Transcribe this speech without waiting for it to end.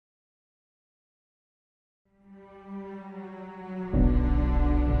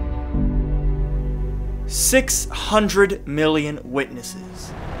600 million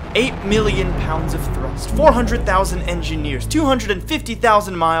witnesses, 8 million pounds of thrust, 400,000 engineers,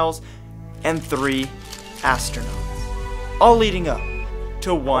 250,000 miles, and 3 astronauts. All leading up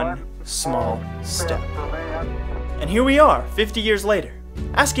to one small step. And here we are, 50 years later,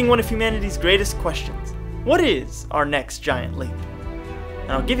 asking one of humanity's greatest questions. What is our next giant leap?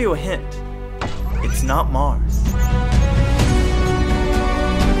 And I'll give you a hint. It's not Mars.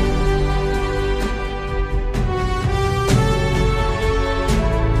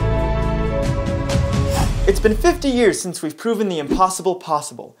 It's been 50 years since we've proven the impossible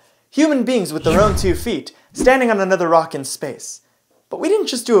possible. Human beings with their own 2 feet, standing on another rock in space. But we didn't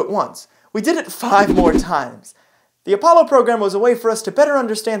just do it once, we did it 5 more times. The Apollo program was a way for us to better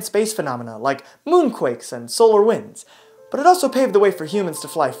understand space phenomena like moonquakes and solar winds, but it also paved the way for humans to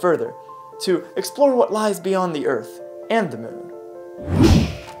fly further, to explore what lies beyond the Earth and the Moon.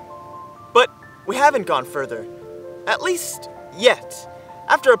 But we haven't gone further, at least yet.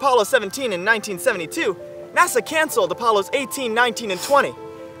 After Apollo 17 in 1972, NASA canceled Apollos 18, 19, and 20.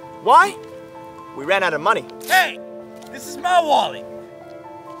 Why? We ran out of money. Hey, this is my wallet.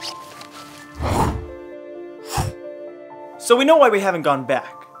 So we know why we haven't gone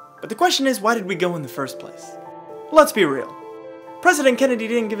back. But the question is, why did we go in the first place? Let's be real. President Kennedy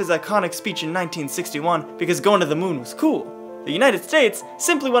didn't give his iconic speech in 1961 because going to the moon was cool. The United States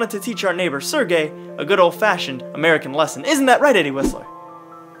simply wanted to teach our neighbor Sergey a good old-fashioned American lesson. Isn't that right, Eddie Whistler?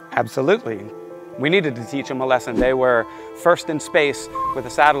 Absolutely. We needed to teach them a lesson. They were first in space with a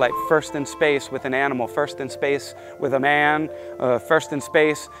satellite, first in space with an animal, first in space with a man, first in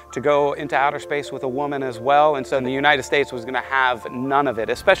space to go into outer space with a woman as well. And so the United States was going to have none of it,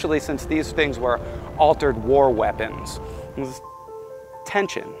 especially since these things were altered war weapons. It was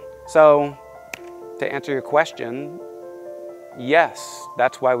tension. So to answer your question, yes,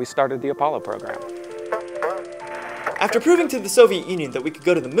 that's why we started the Apollo program. After proving to the Soviet Union that we could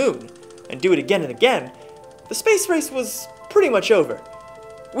go to the moon, and do it again and again, the space race was pretty much over.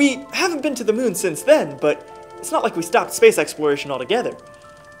 We haven't been to the moon since then, but it's not like we stopped space exploration altogether.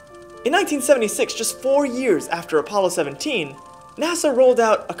 In 1976, just 4 years after Apollo 17, NASA rolled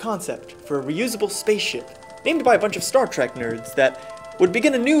out a concept for a reusable spaceship, named by a bunch of Star Trek nerds, that would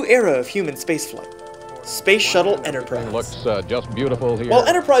begin a new era of human spaceflight. Space Shuttle Enterprise. Looks just beautiful here. While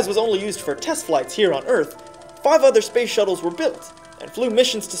Enterprise was only used for test flights here on Earth, 5 other space shuttles were built and flew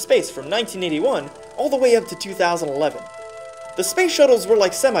missions to space from 1981 all the way up to 2011. The space shuttles were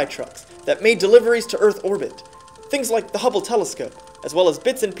like semi-trucks that made deliveries to Earth orbit, things like the Hubble telescope, as well as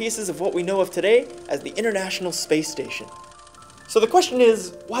bits and pieces of what we know of today as the International Space Station. So the question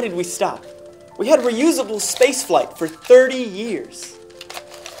is, why did we stop? We had reusable spaceflight for 30 years.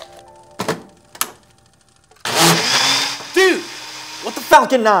 Dude! What the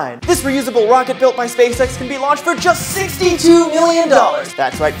Falcon 9? This reusable rocket built by SpaceX can be launched for just $62 million.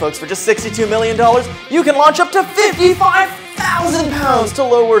 That's right, folks, for just $62 million, you can launch up to 55,000 pounds to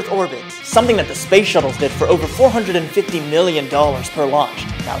low Earth orbit. Something that the space shuttles did for over $450 million per launch.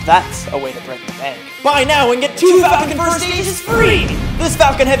 Now that's a way to break the bank. Buy now and get 2 Falcon First stages free! This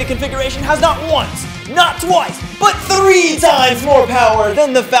Falcon Heavy configuration has not once, not twice, but 3 times more power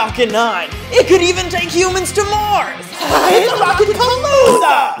than the Falcon 9. It could even take humans to Mars! It's a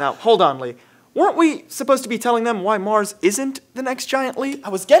rocket-palooza! Now, hold on, Lee. Weren't we supposed to be telling them why Mars isn't the next giant leap? I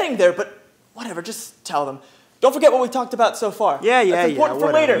was getting there, but whatever, just tell them. Don't forget what we talked about so far. That's important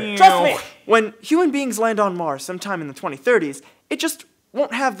for later. Trust me! When human beings land on Mars sometime in the 2030s, it just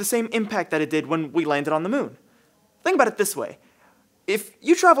won't have the same impact that it did when we landed on the moon. Think about it this way. If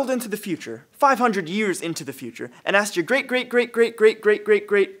you traveled into the future, 500 years into the future, and asked your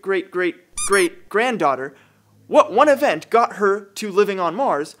great-great-great-great-great-great-great-great-great-granddaughter what one event got her to living on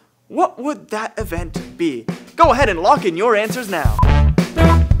Mars, what would that event be? Go ahead and lock in your answers now.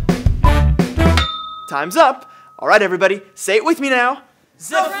 Time's up. All right, everybody, say it with me now.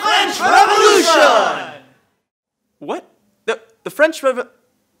 The French Revolution! What? The French Revolution?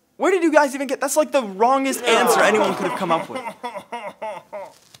 Where did you guys even get? That's like the wrongest answer anyone could have come up with.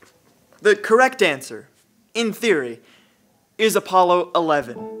 The correct answer, in theory, is Apollo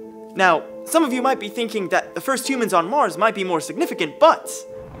 11. Now, some of you might be thinking that the first humans on Mars might be more significant, but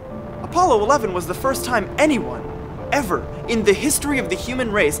Apollo 11 was the first time anyone, ever, in the history of the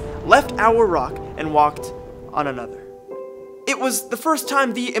human race, left our rock and walked on another. It was the first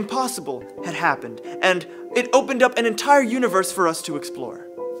time the impossible had happened, and it opened up an entire universe for us to explore.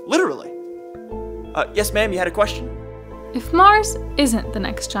 Literally. Yes, ma'am, you had a question? If Mars isn't the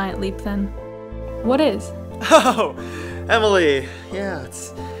next giant leap, then what is? Oh, Emily, yeah,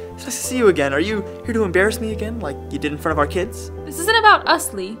 it's nice to see you again. Are you here to embarrass me again, like you did in front of our kids? This isn't about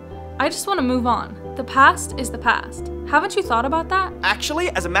us, Lee. I just want to move on. The past is the past. Haven't you thought about that? Actually,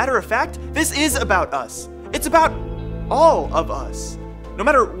 as a matter of fact, this is about us. It's about all of us. No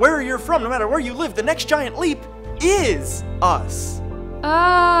matter where you're from, no matter where you live, the next giant leap is us.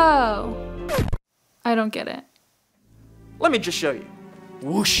 Oh. I don't get it. Let me just show you.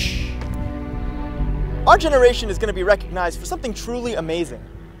 Whoosh. Our generation is going to be recognized for something truly amazing.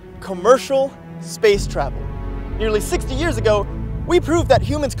 Commercial space travel. Nearly 60 years ago, we proved that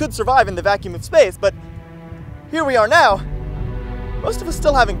humans could survive in the vacuum of space, but here we are now. Most of us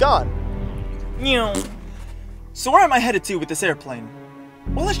still haven't gone. So where am I headed to with this airplane?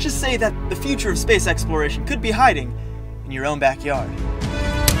 Well, let's just say that the future of space exploration could be hiding in your own backyard.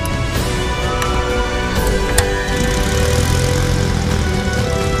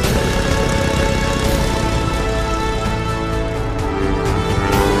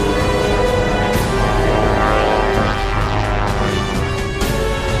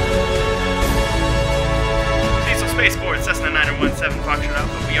 Cecil Spaceport, Cessna 917 Foxtrot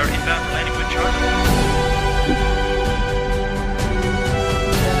Alpha. We are inbound for landing with charge.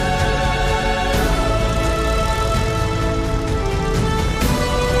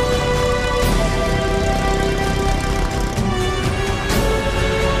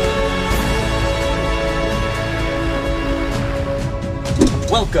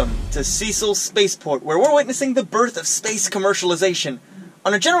 Welcome to Cecil Spaceport, where we're witnessing the birth of space commercialization.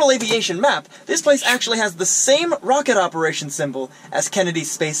 On a general aviation map, this place actually has the same rocket operation symbol as Kennedy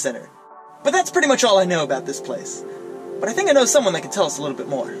Space Center. But that's pretty much all I know about this place. But I think I know someone that can tell us a little bit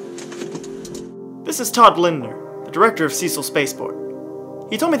more. This is Todd Lindner, the director of Cecil Spaceport.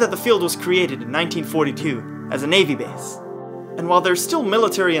 He told me that the field was created in 1942 as a Navy base. And while there's still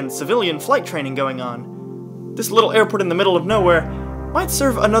military and civilian flight training going on, this little airport in the middle of nowhere might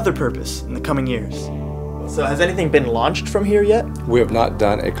serve another purpose in the coming years. So has anything been launched from here yet? We have not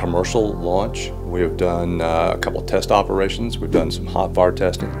done a commercial launch. We have done a couple of test operations. We've done some hot fire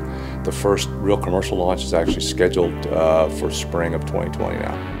testing. The first real commercial launch is actually scheduled for spring of 2020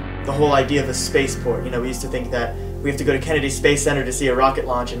 now. The whole idea of a spaceport, we used to think that we have to go to Kennedy Space Center to see a rocket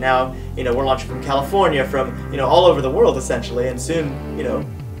launch, and now, we're launching from California, from, all over the world essentially, and soon,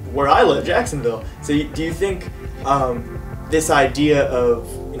 where I live, Jacksonville. So do you think this idea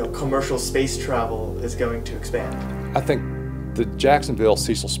of commercial space travel is going to expand? I think the Jacksonville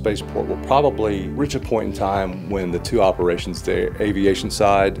Cecil Spaceport will probably reach a point in time when the two operations, the aviation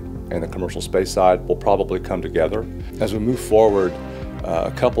side and the commercial space side, will probably come together. As we move forward,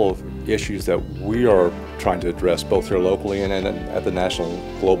 a couple of issues that we are trying to address both here locally and at the national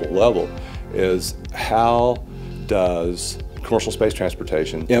global level is how does commercial space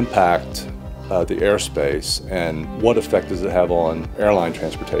transportation impact the airspace, and what effect does it have on airline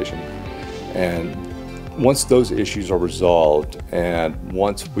transportation? And once those issues are resolved, and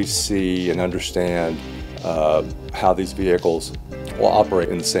once we see and understand how these vehicles will operate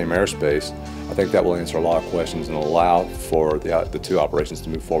in the same airspace, I think that will answer a lot of questions and allow for the two operations to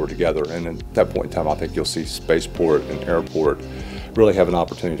move forward together. And at that point in time, I think you'll see spaceport and airport really have an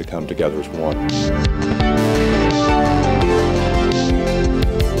opportunity to come together as one.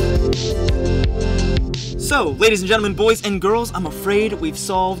 So, ladies and gentlemen, boys and girls, I'm afraid we've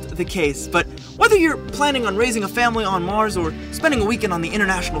solved the case. But whether you're planning on raising a family on Mars or spending a weekend on the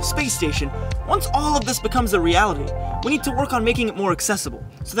International Space Station, once all of this becomes a reality, we need to work on making it more accessible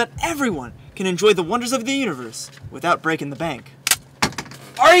so that everyone can enjoy the wonders of the universe without breaking the bank.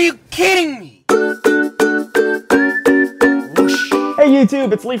 Are you kidding me? Hey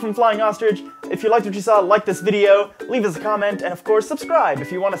YouTube, it's Lee from Flying Ostrich. If you liked what you saw, like this video, leave us a comment, and of course subscribe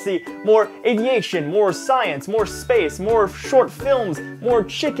if you want to see more aviation, more science, more space, more short films, more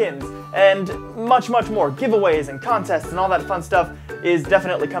chickens, and much, much more. Giveaways and contests and all that fun stuff is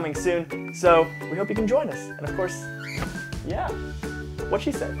definitely coming soon, so we hope you can join us. And of course, yeah, what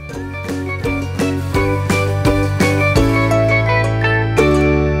she said.